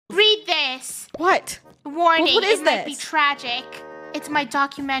Read this. What? Warning, What is it might be this? tragic. It's my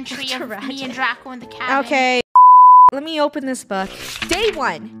documentary of me and Draco in the cabin. Okay. Let me open this book. Day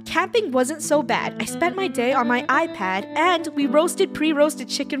 1. Camping wasn't so bad. I spent my day on my iPad and we roasted pre-roasted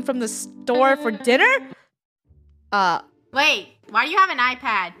chicken from the store for dinner. Wait, why do you have an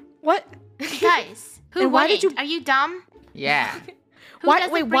iPad? What? Because. Who And why wouldn't? did you- Are you dumb? Yeah. Who Why-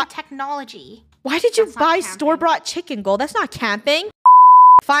 doesn't wait, bring what- technology? Why did you That's not buy camping. store-bought chicken, Gold? That's not camping.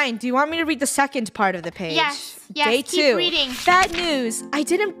 Fine. Do you want me to read the second part of the page? Yes, Day keep 2. reading. Bad news. I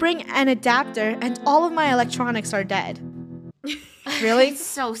didn't bring an adapter and all of my electronics are dead. Really? It's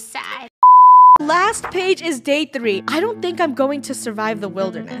so sad. Last page is day 3. I don't think I'm going to survive the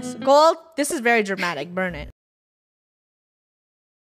wilderness. Gold, this is very dramatic. Burn it.